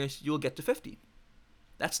 10 years you will get to 50.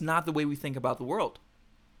 That's not the way we think about the world.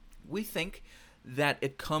 We think that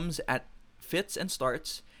it comes at fits and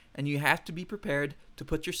starts, and you have to be prepared to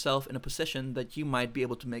put yourself in a position that you might be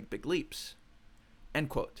able to make big leaps." End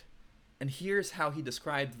quote. And here's how he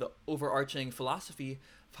described the overarching philosophy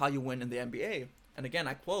of how you win in the NBA. And again,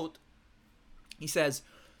 I quote, he says,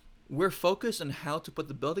 "We're focused on how to put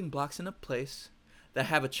the building blocks in a place that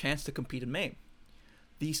have a chance to compete in May.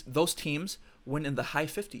 Those teams win in the high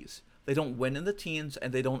 50s. They don't win in the teens,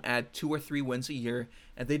 and they don't add 2 or 3 wins a year,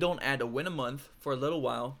 and they don't add a win a month for a little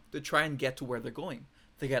while to try and get to where they're going.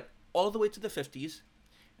 They get all the way to the 50s,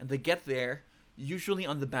 and they get there usually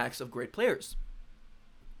on the backs of great players.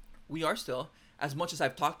 We are still, as much as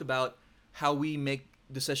I've talked about how we make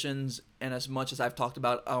decisions and as much as I've talked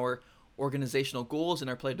about our organizational goals and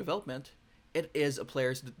our player development, it is a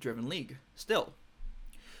players-driven league still.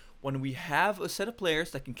 When we have a set of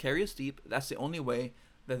players that can carry us deep, that's the only way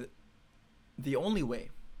to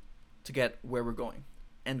get where we're going.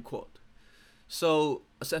 End quote. So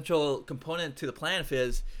a central component to the plan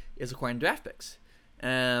is acquiring draft picks.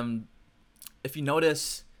 If you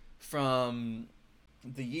notice from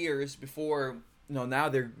the years before, now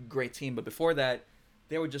they're a great team, but before that,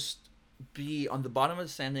 they would just be on the bottom of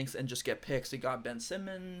the standings and just get picks. They got Ben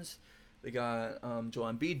Simmons, they got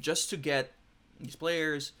Joel Embiid, just to get these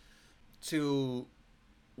players to,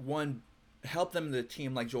 one, help them in the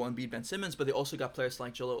team like Joel Embiid, Ben Simmons, but they also got players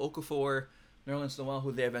like Jahlil Okafor, Nerlens Noel,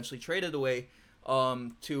 who they eventually traded away,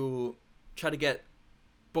 to try to get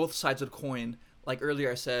both sides of the coin. Like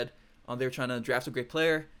earlier I said, they were trying to draft a great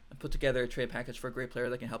player and put together a trade package for a great player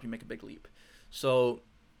that can help you make a big leap. So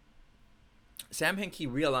Sam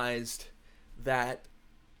Hinkie realized that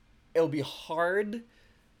it'll be hard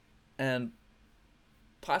and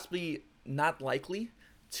possibly not likely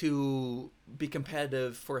to be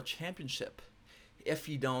competitive for a championship if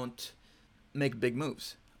you don't make big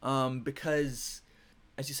moves. Because,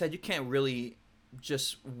 as you said, you can't really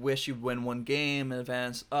just wish you win one game in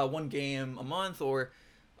advance, one game a month, or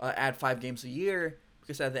add 5 games a year,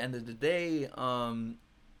 because at the end of the day,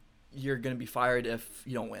 you're going to be fired if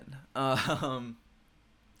you don't win.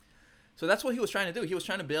 So that's what he was trying to do. He was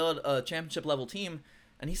trying to build a championship-level team,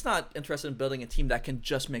 and he's not interested in building a team that can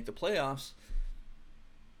just make the playoffs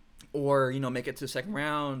or, make it to the second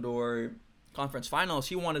round or conference finals.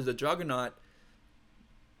 He wanted the juggernaut,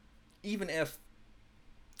 even if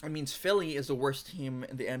it means Philly is the worst team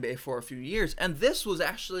in the NBA for a few years. And this was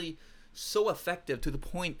actually so effective to the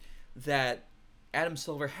point that Adam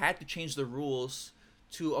Silver had to change the rules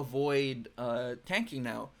to avoid tanking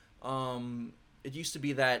now. It used to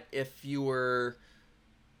be that if you were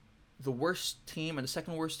the worst team and the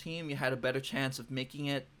second worst team, you had a better chance of making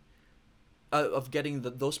it, of getting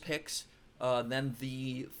those picks than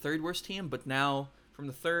the third worst team. But now, from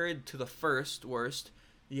the third to the first worst,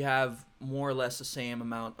 you have more or less the same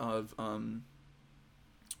amount of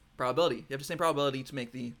probability. You have the same probability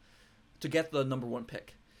to get the number 1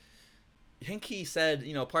 pick. Hinkie said,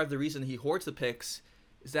 part of the reason he hoards the picks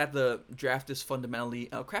is that the draft is fundamentally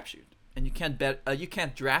a crapshoot, and you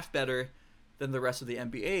can't draft better than the rest of the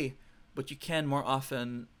NBA, but you can more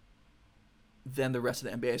often than the rest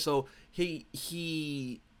of the NBA. So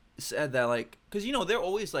he said that, because they're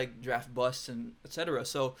always draft busts and etc.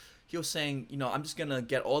 So he was saying, I'm just gonna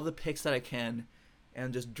get all the picks that I can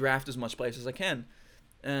and just draft as much players as I can.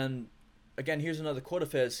 And again, here's another quote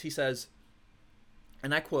of his. He says,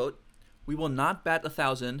 and I quote, "We will not bat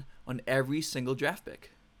 1,000 on every single draft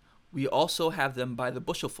pick. We also have them by the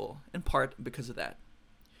bushelful, in part because of that.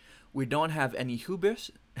 We don't have any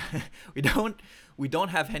hubris. we don't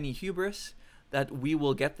have any hubris that we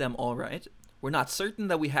will get them all right. We're not certain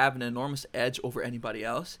that we have an enormous edge over anybody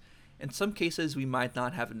else. In some cases, we might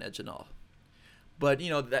not have an edge at all." But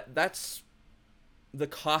that's the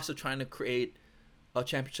cost of trying to create a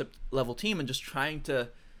championship level team and just trying to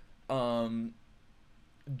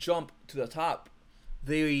jump to the top.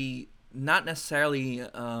 It's not necessarily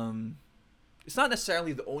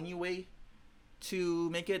the only way to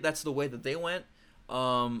make it. That's the way that they went.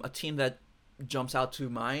 A team that jumps out to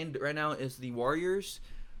mind right now is the Warriors.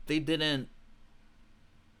 They didn't,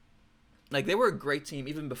 they were a great team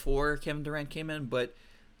even before Kevin Durant came in, but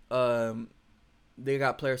they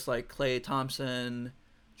got players like Klay Thompson,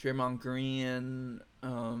 Draymond Green,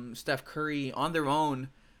 Steph Curry on their own,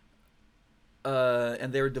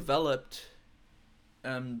 and they were developed.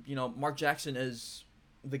 Mark Jackson is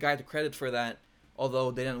the guy to credit for that,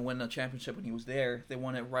 although they didn't win a championship when he was there. They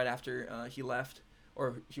won it right after he left,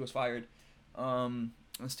 or he was fired, and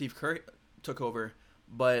Steve Kerr took over.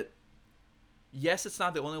 But yes, it's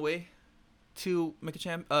not the only way to make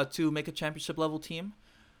a championship level team,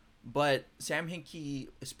 but Sam Hinkie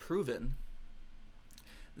has proven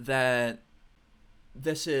that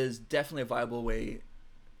this is definitely a viable way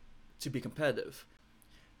to be competitive.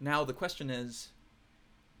 Now the question is,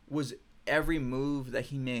 was every move that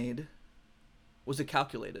he made, was it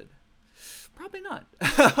calculated? Probably not.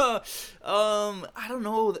 I don't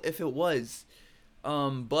know if it was,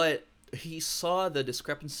 but he saw the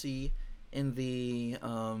discrepancy in the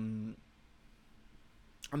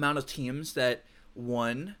amount of teams that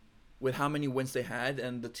won with how many wins they had,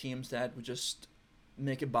 and the teams that would just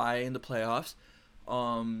make it by in the playoffs.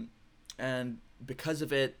 And because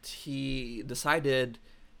of it, he decided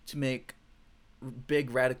to make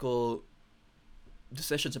big radical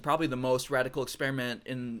decisions, and probably the most radical experiment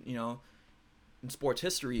in in sports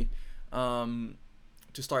history, to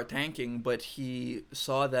start tanking. But he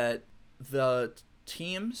saw that the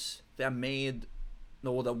teams that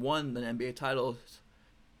that won the NBA titles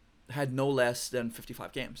had no less than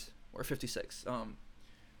 55 games or 56.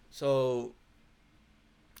 So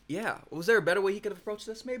yeah, was there a better way he could have approached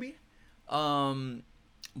this? Maybe,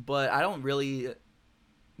 but I don't really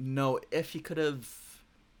know if he could have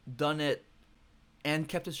done it and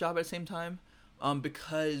kept his job at the same time,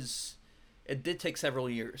 because it did take several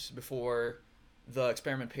years before the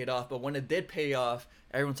experiment paid off. But when it did pay off,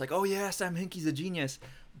 everyone's like, "Oh yeah, Sam Hinkie's a genius."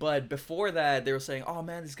 But before that, they were saying, "Oh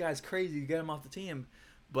man, this guy's crazy. Get him off the team."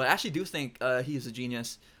 But I actually do think he's a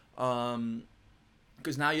genius,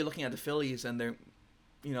 because now you're looking at the Phillies, and they're,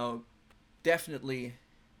 definitely,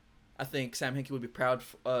 I think Sam Hinkie would be proud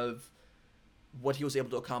of what he was able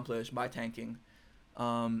to accomplish by tanking.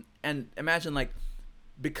 And imagine, like,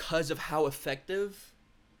 because of how effective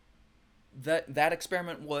that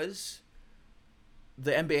experiment was,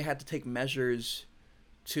 the NBA had to take measures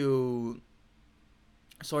to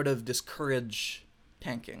sort of discourage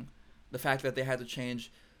tanking. The fact that they had to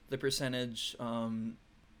change the percentage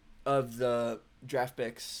of the draft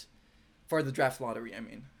picks for the draft lottery. I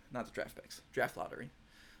mean, not the draft picks, draft lottery.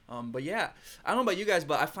 But yeah, I don't know about you guys,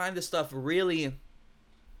 but I find this stuff really,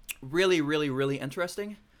 really, really, really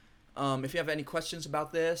interesting. If you have any questions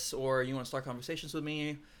about this, or you want to start conversations with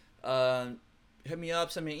me, hit me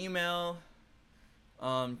up, send me an email,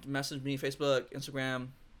 message me, Facebook, Instagram.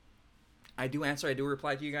 I do answer, I do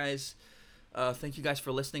reply to you guys. Thank you guys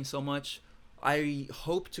for listening so much. I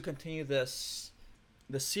hope to continue the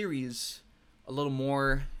series a little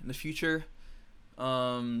more in the future.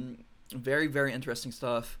 Very, very interesting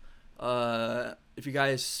stuff. If you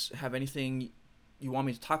guys have anything you want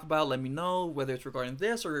me to talk about, let me know, whether it's regarding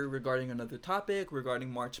this or regarding another topic,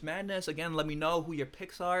 regarding March Madness. Again, let me know who your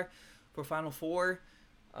picks are for Final Four,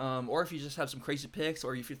 or if you just have some crazy picks,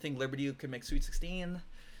 or if you think Liberty could make Sweet 16.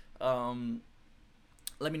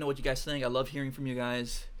 Let me know what you guys think. I love hearing from you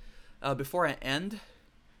guys. Before I end,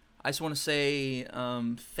 I just want to say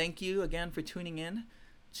thank you again for tuning in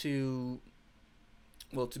to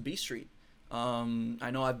B Street.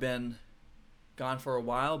 I know I've been gone for a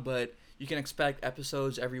while, but you can expect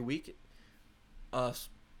episodes every week.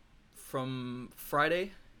 From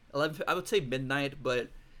Friday, 11. I would say midnight, but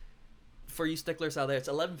for you sticklers out there, it's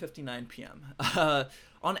 11:59 p.m.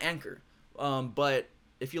 On Anchor. But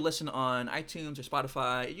if you listen on iTunes or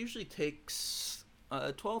Spotify, it usually takes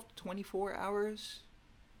 12 to 24 hours,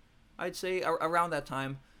 I'd say, around that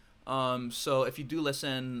time. So if you do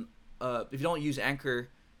listen, if you don't use Anchor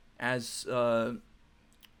as to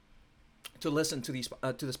listen to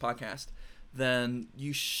this podcast, then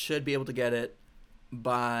you should be able to get it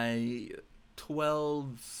by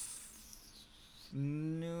 12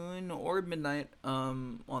 noon or midnight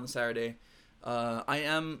on the Saturday. I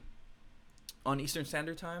am on Eastern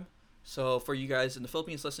Standard Time, so for you guys in the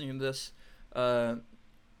Philippines listening to this,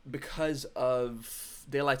 because of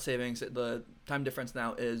daylight savings, the time difference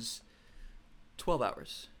now is 12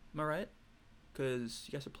 hours. Am I right? Because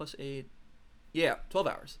you guys are +8. Yeah, 12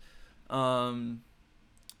 hours.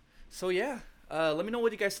 So yeah, let me know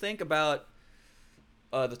what you guys think about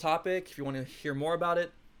the topic. If you want to hear more about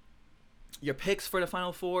it, your picks for the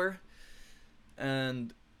Final Four,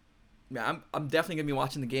 and yeah, I'm definitely gonna be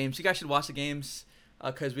watching the games. You guys should watch the games,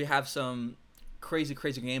 because we have some crazy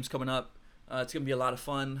games coming up. It's gonna be a lot of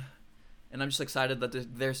fun, and I'm just excited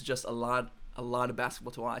that there's just a lot of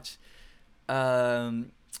basketball to watch.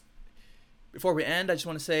 Before we end, I just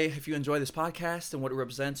want to say, if you enjoy this podcast and what it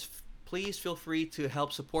represents, please feel free to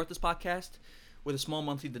help support this podcast with a small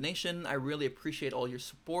monthly donation. I really appreciate all your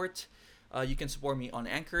support. You can support me on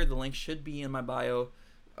Anchor. The link should be in my bio,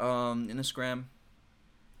 in Instagram.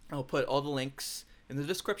 I'll put all the links in the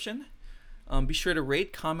description. Be sure to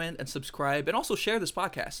rate, comment, and subscribe, and also share this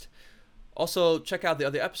podcast. Also, check out the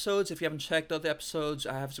other episodes. If you haven't checked the other episodes,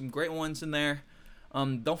 I have some great ones in there.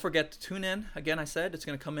 Don't forget to tune in. Again, I said it's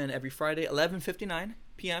going to come in every Friday, 11:59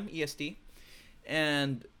 p.m. EST.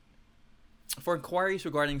 And for inquiries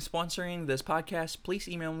regarding sponsoring this podcast, please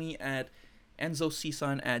email me at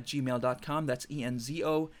enzosison@gmail.com. That's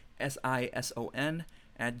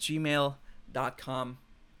ENZOSISON@gmail.com.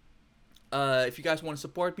 If you guys want to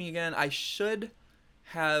support me again, I should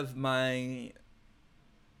have my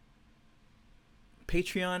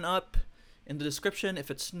Patreon up in the description. If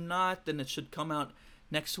it's not, then it should come out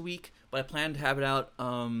next week, but I plan to have it out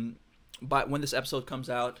by when this episode comes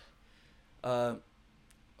out.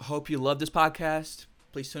 Hope you love this podcast.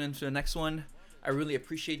 Please tune in to the next one. I really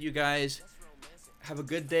appreciate you guys. Have a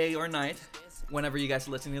good day or night whenever you guys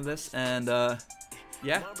are listening to this. And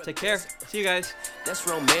yeah, take care. See you guys. That's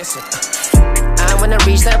romantic. I wanna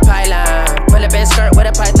reach the pylon. Pull up in skirt with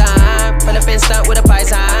a python. Pull up in stunt with a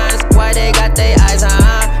pythons. Why they got their eyes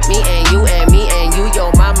on me and you and me and you,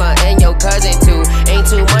 your mama and your cousin too. Ain't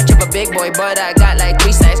too much of a big boy, but I got like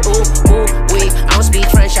 3 stacks. Ooh, ooh, we. I don't speak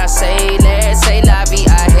French, I say let's say la vie.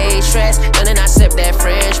 I hate stress. And then I sip that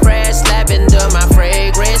French press. Lavender, my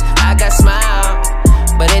fragrance. I got smile,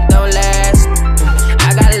 but it don't last.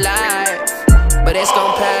 I got life, but it's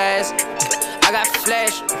gon' pass. I got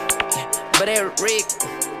flesh, but it reek.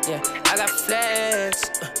 Yeah, I got flex,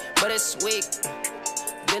 but it's weak.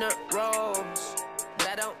 Dinner rolls, but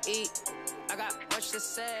I don't eat. I got much to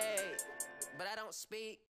say, but I don't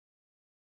speak.